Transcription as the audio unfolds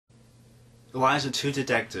The lives of two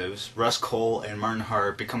detectives, Russ Cole and Martin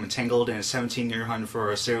Hart, become entangled in a 17-year hunt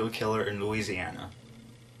for a serial killer in Louisiana.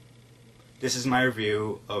 This is my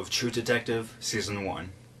review of True Detective Season 1.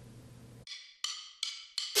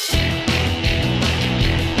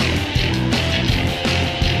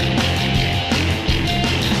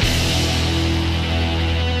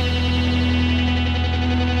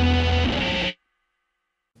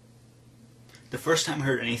 The first time I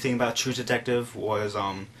heard anything about True Detective was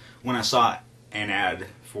when I saw an ad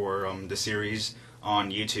for the series on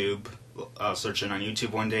YouTube. Searching on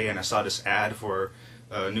YouTube one day, and I saw this ad for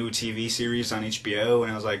a new TV series on HBO,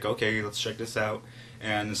 and I was like, okay, let's check this out.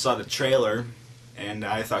 And saw the trailer, and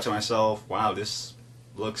I thought to myself, wow, this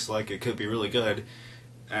looks like it could be really good.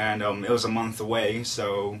 And it was a month away,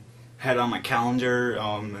 so had it on my calendar,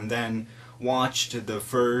 and then watched the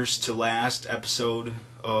first to last episode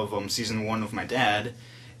of Season 1 with my dad,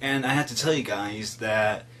 and I have to tell you guys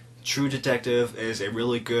that True Detective is a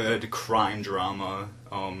really good crime drama,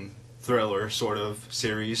 thriller sort of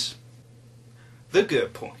series. The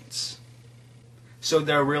good points. So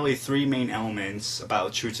there are really three main elements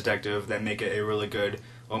about True Detective that make it a really good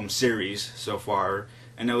series so far,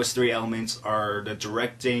 and those three elements are the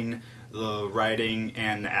directing, the writing,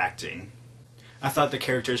 and the acting. I thought the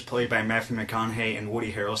characters played by Matthew McConaughey and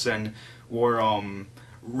Woody Harrelson were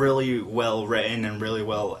really well written and really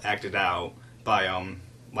well acted out by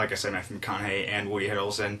like I said, Matthew McConaughey and Woody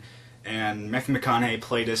Harrelson. And Matthew McConaughey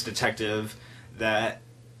played this detective that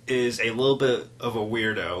is a little bit of a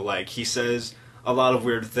weirdo. Like, he says a lot of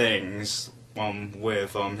weird things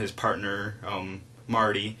with his partner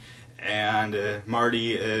Marty, and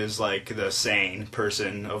Marty is like the sane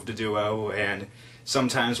person of the duo, and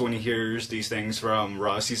sometimes when he hears these things from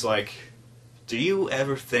Russ, he's like, do you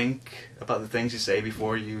ever think about the things you say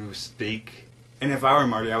before you speak? And if I were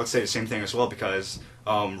Marty, I would say the same thing as well, because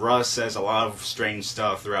Russ says a lot of strange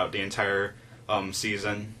stuff throughout the entire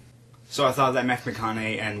season. So I thought that Matthew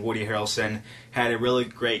McConaughey and Woody Harrelson had a really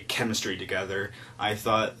great chemistry together. I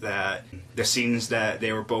thought that the scenes that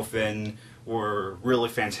they were both in were really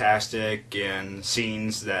fantastic, and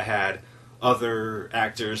scenes that had other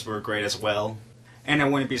actors were great as well. And I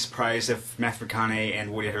wouldn't be surprised if Matthew McConaughey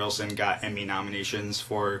and Woody Harrelson got Emmy nominations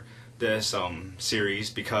for this series,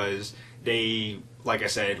 because they, like I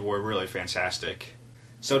said, were really fantastic.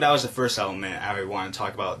 So that was the first element I want to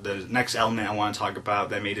talk about. The next element I want to talk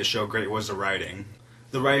about that made this show great was the writing.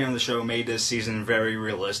 The writing of the show made this season very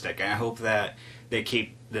realistic, and I hope that they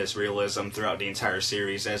keep this realism throughout the entire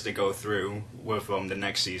series as they go through with the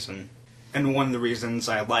next season. And one of the reasons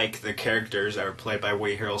I like the characters that were played by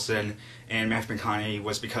Woody Harrelson and Matthew McConaughey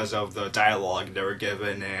was because of the dialogue they were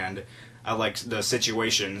given, and I liked the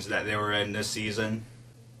situations that they were in this season.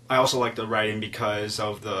 I also like the writing because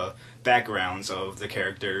of the backgrounds of the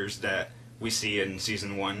characters that we see in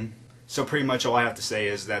Season 1. So pretty much all I have to say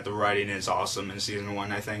is that the writing is awesome in Season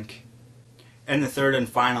 1, I think. And the third and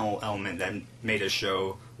final element that made it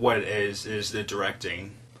show what it is the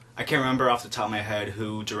directing. I can't remember off the top of my head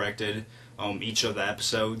who directed each of the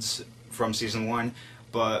episodes from Season 1,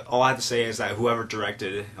 but all I have to say is that whoever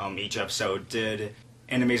directed each episode did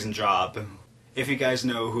an amazing job. If you guys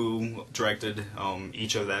know who directed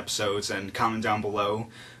each of the episodes, then comment down below.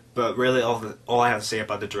 But really all I have to say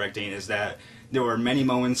about the directing is that there were many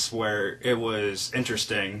moments where it was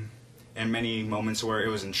interesting, and many moments where it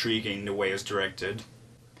was intriguing the way it was directed.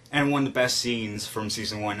 And one of the best scenes from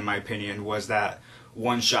Season 1, in my opinion, was that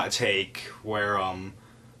one-shot take where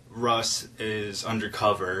Russ is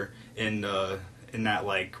undercover in that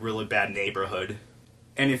like really bad neighborhood.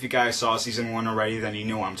 And if you guys saw Season 1 already, then you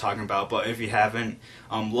know what I'm talking about. But if you haven't,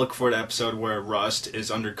 look for the episode where Rust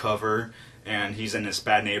is undercover and he's in this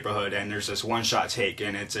bad neighborhood, and there's this one-shot take,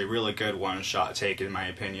 and it's a really good one-shot take in my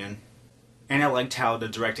opinion. And I liked how the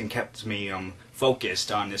directing kept me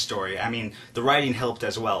focused on this story. I mean, the writing helped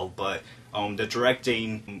as well, but the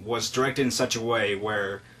directing was directed in such a way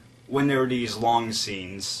where when there were these long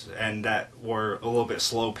scenes and that were a little bit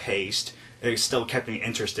slow-paced, it still kept me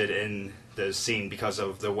interested in the scene because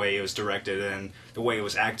of the way it was directed and the way it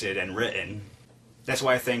was acted and written. That's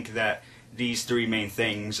why I think that these three main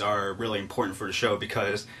things are really important for the show,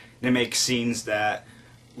 because they make scenes that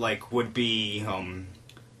like would be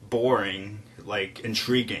boring like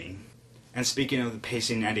intriguing. And speaking of the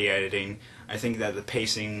pacing and the editing, I think that the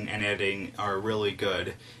pacing and editing are really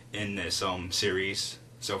good in this series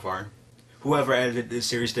so far. Whoever edited this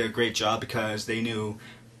series did a great job, because they knew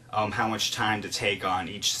how much time to take on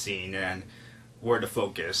each scene and where to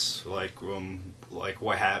focus, like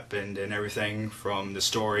what happened and everything from the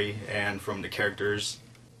story and from the characters.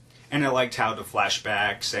 And I liked how the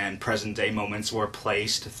flashbacks and present day moments were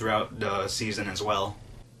placed throughout the season as well.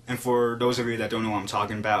 And for those of you that don't know what I'm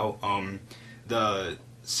talking about, the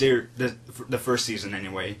first season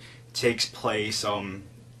anyway takes place in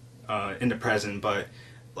the present, but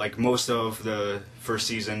like most of the first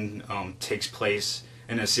season takes place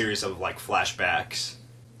in a series of like flashbacks.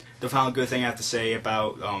 The final good thing I have to say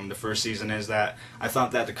about the first season is that I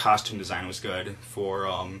thought that the costume design was good for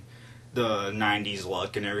the 90s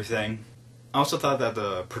look and everything. I also thought that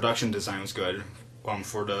the production design was good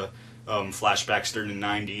for the flashbacks during the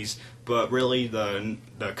 90s, but really the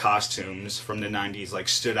costumes from the 90s like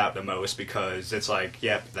stood out the most because it's like,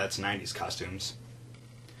 yep, that's 90s costumes.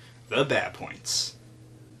 The bad points.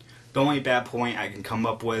 The only bad point I can come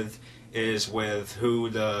up with is with who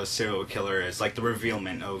the serial killer is, like the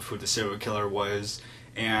revealment of who the serial killer was.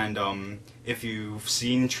 And if you've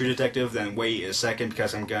seen True Detective, then wait a second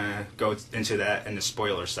because I'm gonna go into that in the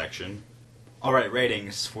spoiler section. Alright,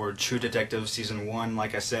 ratings for True Detective Season 1.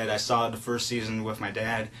 Like I said, I saw the first season with my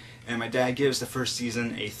dad, and my dad gives the first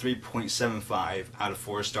season a 3.75 out of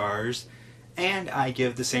 4 stars, and I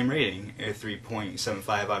give the same rating, a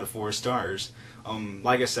 3.75 out of 4 stars.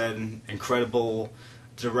 Like I said, incredible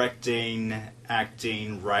directing,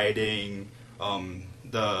 acting, writing,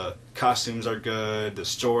 the costumes are good, the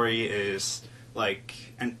story is like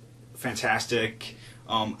fantastic.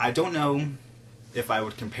 I don't know if I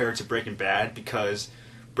would compare it to Breaking Bad, because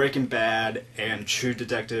Breaking Bad and True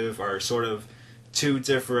Detective are sort of two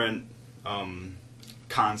different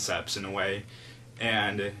concepts in a way,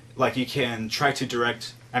 and like you can try to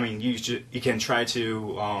direct. I mean, you can try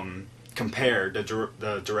to compare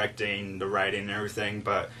the directing, the writing, and everything,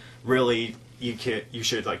 but really you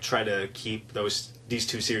should like try to keep these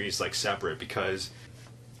two series like separate because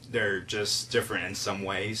they're just different in some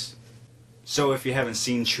ways. So if you haven't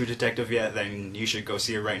seen True Detective yet, then you should go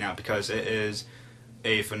see it right now because it is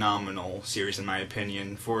a phenomenal series in my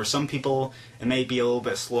opinion. For some people, it may be a little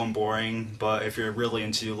bit slow and boring, but if you're really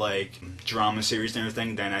into like drama series and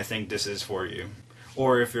everything, then I think this is for you.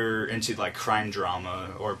 Or if you're into like crime drama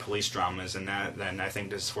or police dramas and that, then I think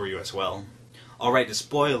this is for you as well. Alright, the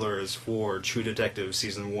spoilers for True Detective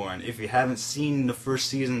Season 1. If you haven't seen the first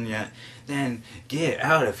season yet, then get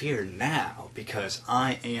out of here now, because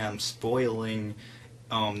I am spoiling,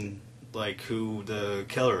 like, who the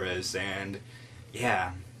killer is, and,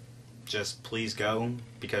 yeah, just please go,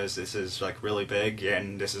 because this is, like, really big,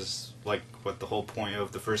 and this is, like, what the whole point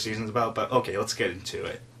of the first season is about, but okay, let's get into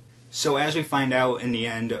it. So as we find out in the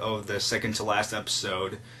end of the second to last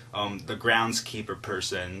episode, the groundskeeper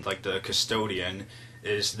person, like the custodian,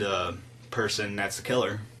 is the person that's the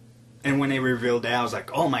killer. And when they revealed that, I was like,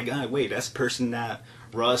 oh my god, wait, that's the person that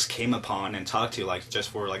Russ came upon and talked to like just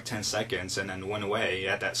for like 10 seconds and then went away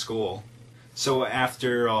at that school. So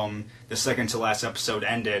after the second to last episode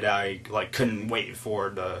ended, I like couldn't wait for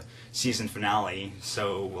the season finale,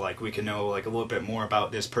 so like we could know like a little bit more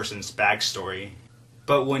about this person's backstory.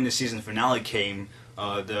 But when the season finale came,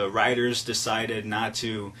 the writers decided not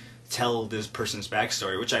to tell this person's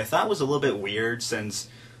backstory, which I thought was a little bit weird since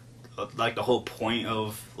like the whole point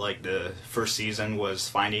of like the first season was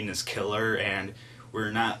finding this killer, and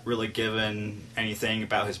we're not really given anything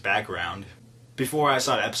about his background. Before I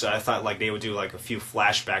saw the episode, I thought like they would do like a few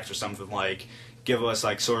flashbacks or something, like give us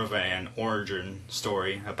like sort of an origin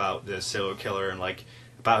story about this serial killer and like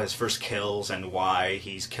about his first kills and why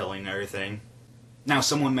he's killing everything. Now,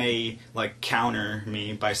 someone may like counter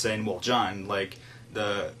me by saying, "Well, John, like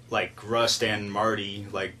Rust and Marty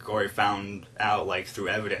like already found out like through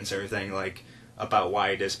evidence and everything like about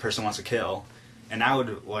why this person wants to kill," and I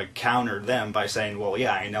would like counter them by saying, "Well,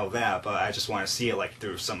 yeah, I know that, but I just want to see it like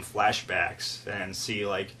through some flashbacks and see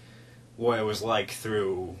like what it was like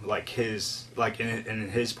through like his like in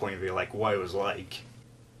his point of view, like what it was like."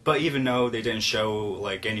 But even though they didn't show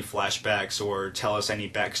like any flashbacks or tell us any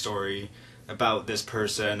backstory about this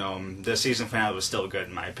person, the season finale was still good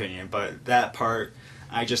in my opinion, but that part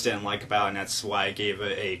I just didn't like about, and that's why I gave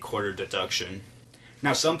it a quarter deduction.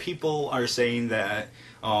 Now some people are saying that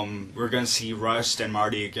we're going to see Rust and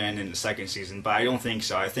Marty again in the second season, but I don't think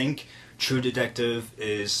so. I think True Detective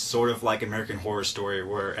is sort of like American Horror Story,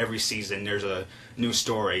 where every season there's a new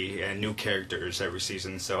story and new characters every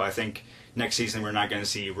season, so I think next season we're not going to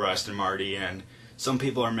see Rust and Marty, and some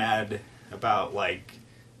people are mad about like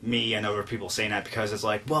me and other people saying that because it's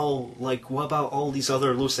like, well, like what about all these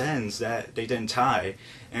other loose ends that they didn't tie?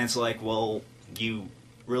 And it's like, well,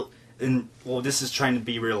 this is trying to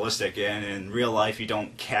be realistic, and in real life you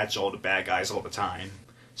don't catch all the bad guys all the time.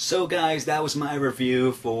 So guys, that was my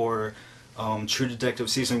review for True Detective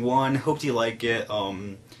Season 1. Hope you like it.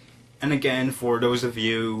 And again, for those of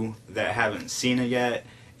you that haven't seen it yet,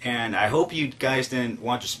 and I hope you guys didn't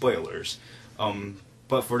watch the spoilers,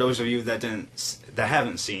 but for those of you that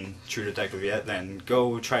haven't seen True Detective yet, then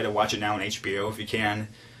go try to watch it now on HBO if you can.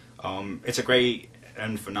 It's a great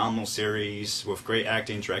and phenomenal series with great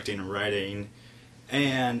acting, directing, and writing.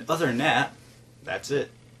 And other than that, that's it.